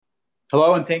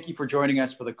Hello, and thank you for joining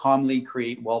us for the Calmly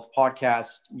Create Wealth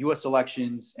podcast, U.S.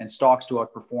 elections and stocks to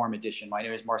outperform edition. My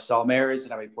name is Marcel Mares,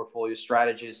 and I'm a portfolio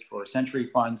strategist for Century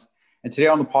Funds. And today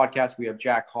on the podcast, we have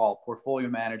Jack Hall, portfolio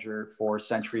manager for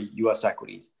Century U.S.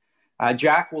 Equities.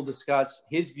 Jack will discuss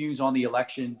his views on the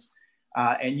elections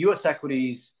and U.S.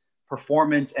 equities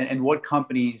performance and what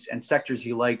companies and sectors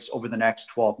he likes over the next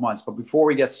 12 months. But before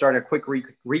we get started, a quick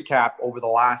recap over the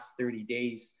last 30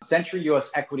 days. Century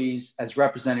U.S. equities, as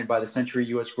represented by the Century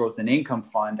U.S. Growth and Income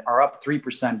Fund, are up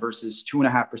 3% versus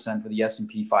 2.5% for the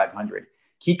S&P 500.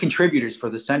 Key contributors for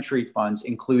the Century funds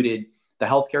included the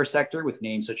healthcare sector with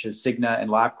names such as Cigna and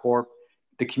LabCorp,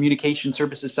 the communication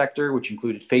services sector, which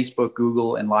included Facebook,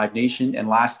 Google, and Live Nation, and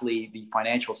lastly, the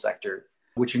financial sector,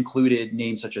 which included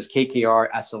names such as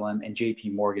KKR, SLM, and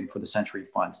JP Morgan for the Century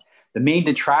funds. The main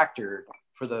detractor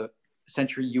for the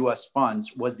Century US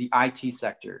funds was the IT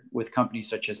sector with companies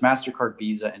such as MasterCard,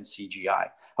 Visa, and CGI.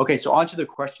 Okay, so on to the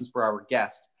questions for our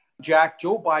guest. Jack,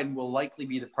 Joe Biden will likely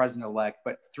be the president-elect,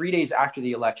 but 3 days after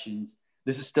the elections,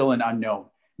 this is still an unknown.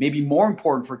 Maybe more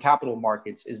important for capital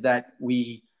markets is that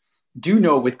we do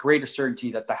know with greater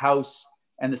certainty that the House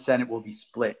and the Senate will be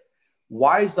split.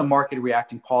 Why is the market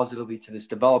reacting positively to this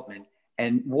development?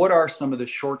 And what are some of the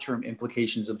short-term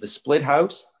implications of the split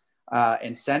House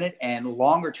and Senate and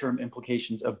longer-term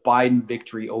implications of Biden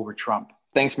victory over Trump?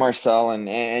 Thanks, Marcel.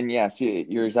 And yes,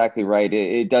 you're exactly right.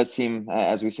 It does seem,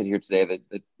 as we sit here today,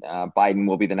 that Biden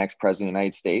will be the next president of the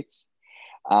United States.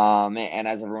 And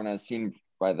as everyone has seen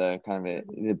by the kind of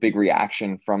the big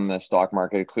reaction from the stock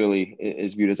market, it clearly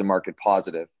is viewed as a market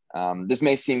positive. This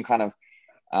may seem kind of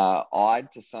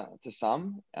odd to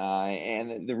some,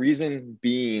 and the reason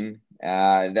being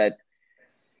that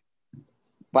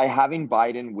by having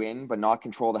Biden win but not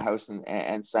control the House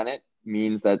and Senate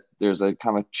means that there's a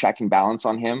kind of check and balance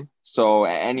on him. So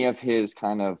any of his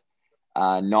kind of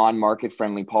non-market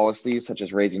friendly policies, such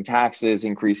as raising taxes,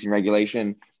 increasing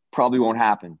regulation, probably won't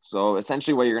happen. So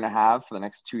essentially what you're going to have for the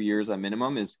next 2 years at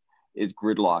minimum is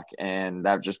gridlock, and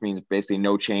that just means basically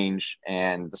no change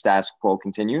and the status quo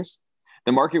continues.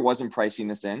 The market wasn't pricing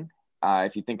this in.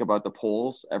 If you think about the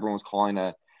polls, everyone was calling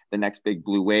the next big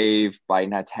blue wave.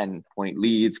 Biden had 10-point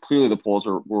leads. Clearly, the polls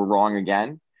were wrong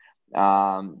again.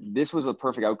 This was a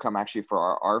perfect outcome, actually, for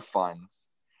our funds.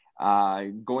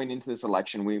 Going into this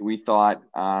election, we thought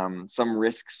some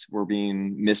risks were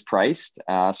being mispriced.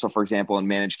 So, for example, in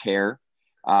managed care,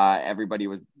 everybody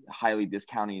was highly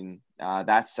discounting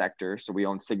that sector. So we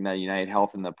own Cigna, United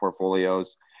Health in the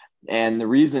portfolios. And the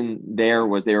reason there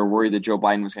was they were worried that Joe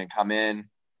Biden was going to come in,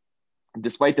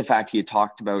 despite the fact he had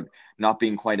talked about not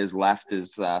being quite as left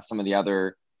as some of the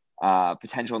other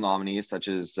potential nominees, such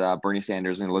as Bernie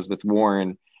Sanders and Elizabeth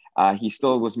Warren. He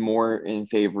still was more in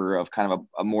favor of kind of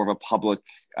a more of a public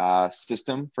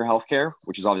system for healthcare,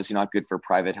 which is obviously not good for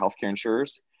private healthcare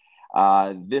insurers.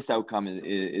 This outcome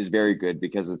is very good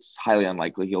because it's highly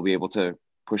unlikely he'll be able to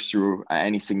push through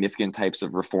any significant types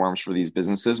of reforms for these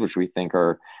businesses, which we think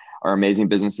are amazing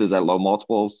businesses at low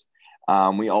multiples.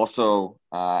 We also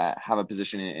have a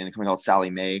position in a company called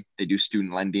Sallie Mae. They do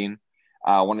student lending.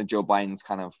 One of Joe Biden's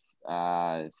kind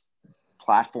of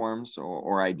platforms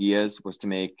or ideas was to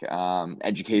make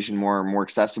education more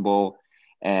accessible,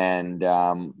 and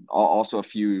also a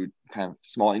few kind of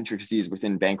small intricacies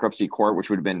within bankruptcy court, which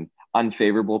would have been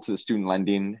unfavorable to the student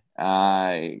lending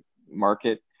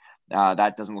market.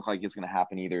 That doesn't look like it's going to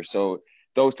happen either. So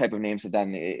those type of names have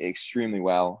done extremely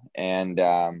well, and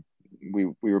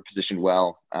we were positioned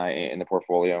well in the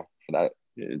portfolio for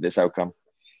this outcome.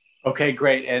 Okay,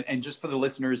 great. And just for the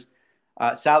listeners,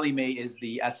 Sallie Mae is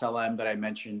the SLM that I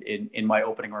mentioned in my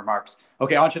opening remarks.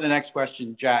 Okay, on to the next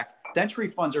question, Jack. Century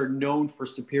funds are known for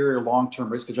superior long-term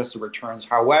risk-adjusted returns.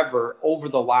 However, over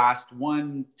the last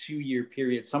 1-2 year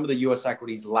period, some of the U.S.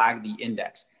 equities lagged the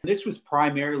index. This was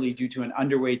primarily due to an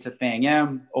underweight to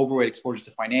FANG-M, overweight exposure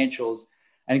to financials,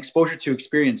 and exposure to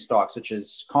experienced stocks such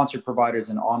as concert providers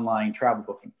and online travel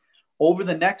booking. Over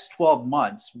the next 12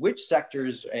 months, which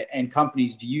sectors and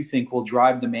companies do you think will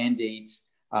drive the mandate's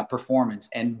performance,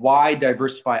 and why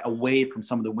diversify away from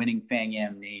some of the winning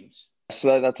FANG-M names?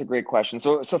 So that's a great question.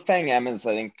 So FANG-M is,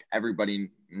 I think everybody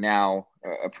now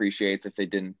appreciates, if they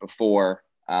didn't before,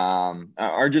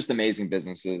 are just amazing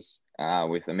businesses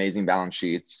with amazing balance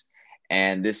sheets.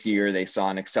 And this year they saw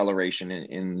an acceleration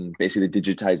in basically the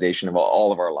digitization of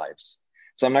all of our lives.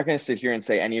 So I'm not going to sit here and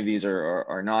say any of these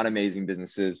are not amazing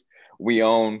businesses. We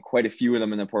own quite a few of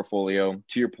them in the portfolio.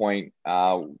 To your point,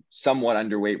 somewhat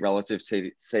underweight relative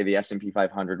to, say, the S&P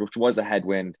 500, which was a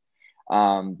headwind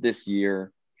this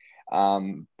year.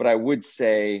 But I would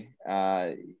say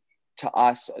to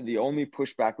us, the only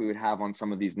pushback we would have on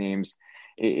some of these names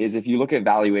is if you look at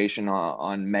valuation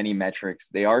on many metrics,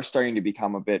 they are starting to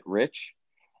become a bit rich.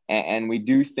 And we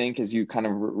do think, as you kind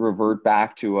of revert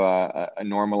back to a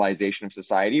normalization of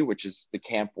society, which is the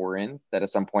camp we're in, that at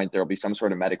some point there will be some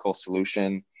sort of medical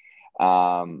solution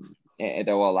that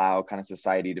will allow kind of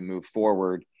society to move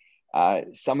forward.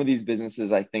 Some of these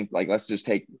businesses, I think, like let's just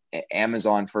take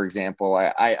Amazon, for example.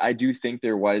 I do think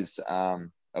there was a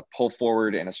pull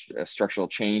forward and a structural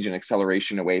change and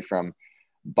acceleration away from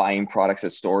buying products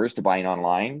at stores to buying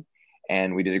online.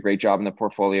 And we did a great job in the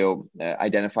portfolio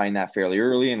identifying that fairly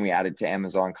early, and we added to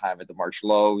Amazon kind of at the March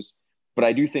lows. But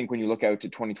I do think when you look out to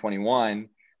 2021,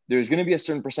 there's going to be a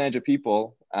certain percentage of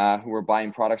people who are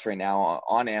buying products right now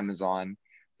on Amazon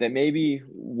that maybe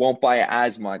won't buy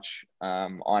as much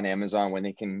on Amazon when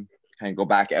they can kind of go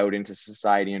back out into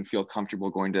society and feel comfortable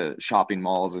going to shopping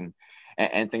malls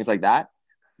and things like that.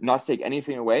 Not to take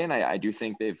anything away, and I do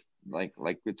think they've like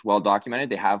it's well documented,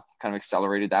 they have kind of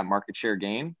accelerated that market share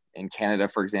gain. In Canada,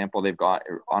 for example, they've got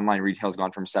online retail has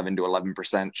gone from 7 to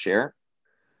 11% share.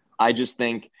 I just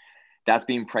think that's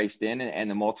being priced in,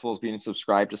 and the multiples being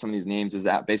subscribed to some of these names is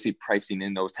that basically pricing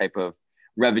in those type of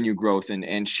revenue growth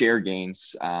and share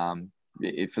gains for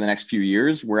the next few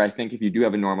years, where I think if you do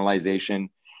have a normalization,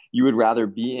 you would rather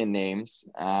be in names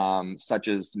such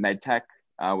as MedTech,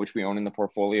 which we own in the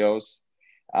portfolios.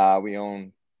 We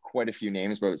own quite a few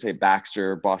names, but I would say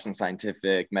Baxter, Boston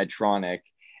Scientific, Medtronic.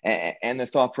 And the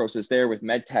thought process there with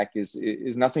MedTech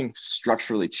is nothing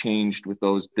structurally changed with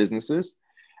those businesses.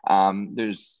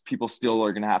 There's people still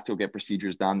are going to have to get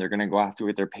procedures done. They're going to go have to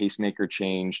get their pacemaker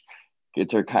changed.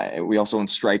 We also own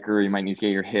Stryker. You might need to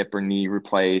get your hip or knee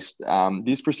replaced.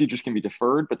 These procedures can be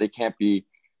deferred, but they can't be,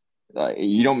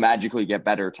 you don't magically get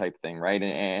better type thing, right?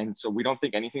 And so we don't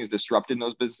think anything is disrupted in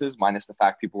those businesses, minus the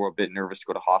fact people were a bit nervous to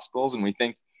go to hospitals. And we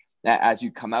think that as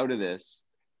you come out of this,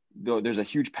 though, there's a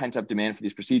huge pent up demand for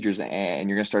these procedures, and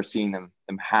you're going to start seeing them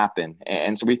happen.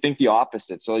 And so we think the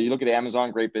opposite. So you look at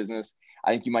Amazon, great business.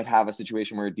 I think you might have a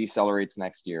situation where it decelerates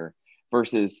next year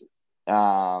versus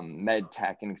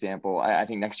MedTech, an example. I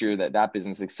think next year that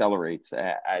business accelerates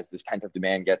as this pent up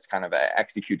demand gets kind of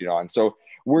executed on. So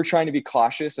we're trying to be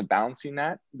cautious of balancing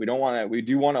that. We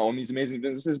do want to own these amazing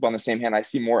businesses, but on the same hand, I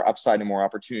see more upside and more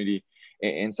opportunity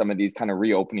in some of these kind of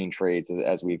reopening trades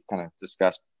as we've kind of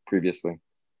discussed previously.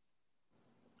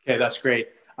 Okay, that's great.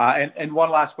 And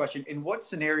one last question. In what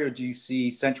scenario do you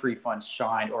see Century funds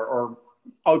shine or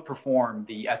outperform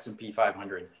the S&P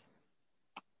 500?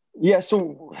 Yeah,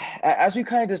 so as we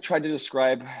kind of just tried to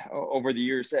describe over the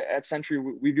years at Century,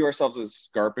 we view ourselves as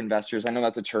GARP investors. I know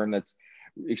that's a term that's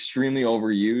extremely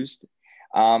overused,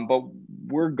 but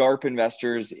we're GARP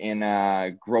investors in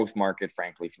a growth market,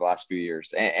 frankly, for the last few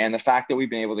years. And the fact that we've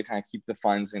been able to kind of keep the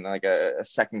funds in like a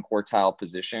second quartile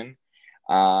position,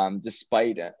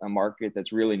 despite a market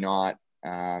that's really not,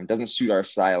 doesn't suit our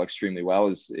style extremely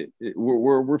well,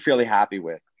 we're fairly happy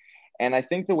with. And I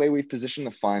think the way we've positioned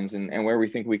the funds and where we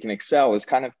think we can excel is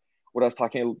kind of what I was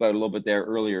talking about a little bit there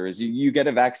earlier, is you get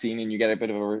a vaccine and you get a bit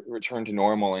of a return to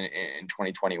normal in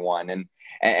 2021.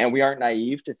 And we aren't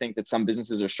naive to think that some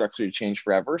businesses are structurally changed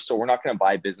forever. So we're not going to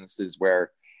buy businesses where,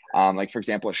 like, for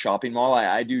example, a shopping mall,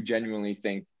 I do genuinely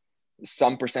think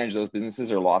some percentage of those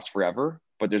businesses are lost forever.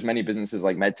 But there's many businesses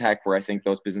like MedTech where I think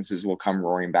those businesses will come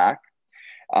roaring back.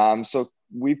 So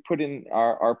we've put in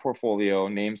our portfolio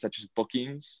names such as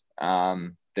Bookings.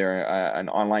 They're an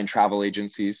online travel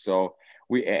agency. So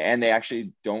they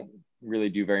actually don't really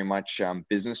do very much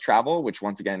business travel, which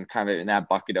once again, kind of in that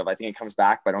bucket of, I think it comes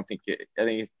back, but I think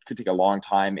it could take a long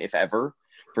time, if ever,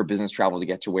 for business travel to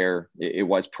get to where it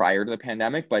was prior to the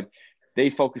pandemic. But they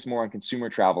focus more on consumer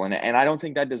travel. And I don't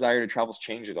think that desire to travel has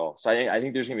changed at all. So I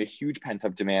think there's going to be a huge pent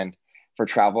up demand for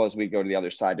travel as we go to the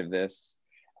other side of this.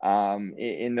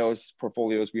 In those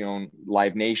portfolios, we own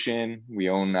Live Nation, we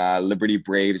own Liberty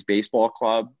Braves Baseball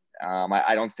Club.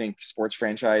 I don't think sports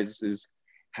franchises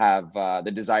have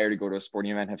the desire to go to a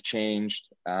sporting event have changed.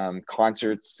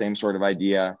 Concerts, same sort of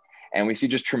idea. And we see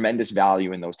just tremendous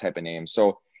value in those type of names.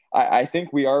 So I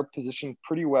think we are positioned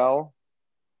pretty well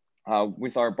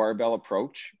with our barbell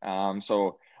approach.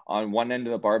 So on one end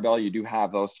of the barbell, you do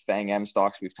have those FANG M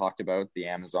stocks we've talked about, the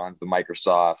Amazons, the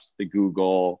Microsofts, the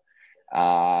Google,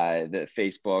 the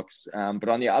Facebooks. But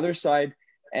on the other side,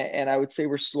 and I would say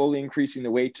we're slowly increasing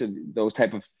the weight to those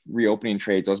type of reopening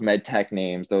trades, those med tech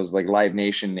names, those like Live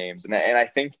Nation names. And I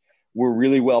think we're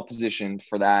really well positioned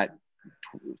for that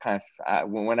kind of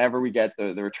whenever we get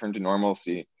the return to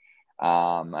normalcy.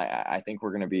 I think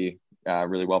we're going to be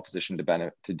really well positioned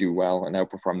to do well and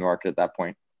outperform the market at that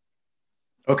point.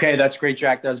 Okay, that's great,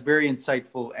 Jack. That was very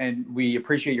insightful, and we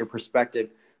appreciate your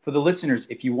perspective. For the listeners,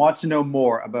 if you want to know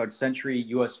more about Century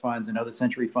US funds and other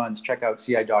Century funds, check out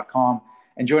ci.com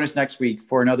and join us next week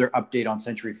for another update on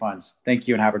Century funds. Thank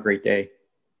you and have a great day.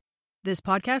 This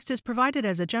podcast is provided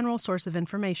as a general source of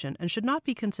information and should not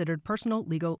be considered personal,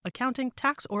 legal, accounting,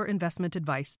 tax, or investment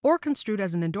advice, or construed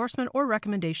as an endorsement or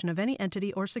recommendation of any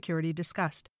entity or security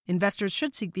discussed. Investors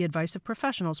should seek the advice of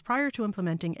professionals prior to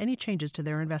implementing any changes to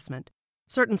their investment.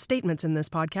 Certain statements in this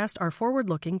podcast are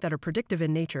forward-looking that are predictive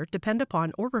in nature, depend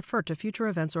upon, or refer to future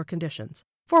events or conditions.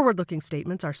 Forward-looking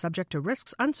statements are subject to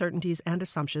risks, uncertainties, and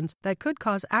assumptions that could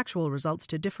cause actual results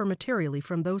to differ materially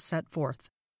from those set forth.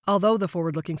 Although the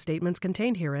forward-looking statements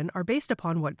contained herein are based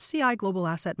upon what CI Global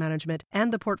Asset Management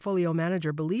and the portfolio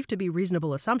manager believe to be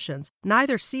reasonable assumptions,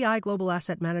 neither CI Global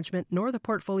Asset Management nor the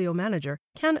portfolio manager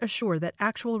can assure that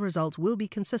actual results will be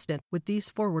consistent with these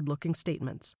forward-looking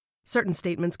statements. Certain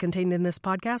statements contained in this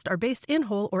podcast are based in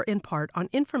whole or in part on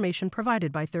information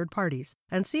provided by third parties,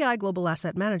 and CI Global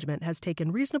Asset Management has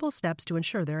taken reasonable steps to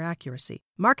ensure their accuracy.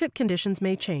 Market conditions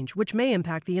may change, which may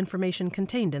impact the information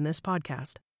contained in this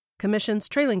podcast. Commissions,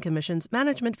 trailing commissions,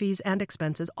 management fees, and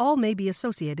expenses all may be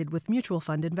associated with mutual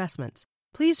fund investments.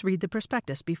 Please read the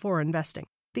prospectus before investing.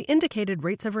 The indicated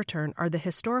rates of return are the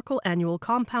historical annual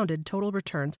compounded total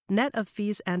returns net of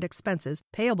fees and expenses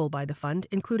payable by the fund,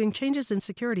 including changes in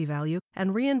security value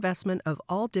and reinvestment of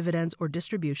all dividends or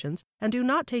distributions, and do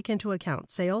not take into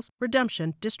account sales,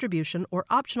 redemption, distribution, or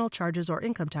optional charges or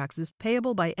income taxes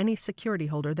payable by any security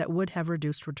holder that would have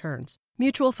reduced returns.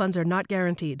 Mutual funds are not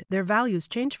guaranteed, their values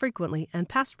change frequently, and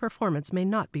past performance may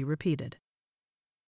not be repeated.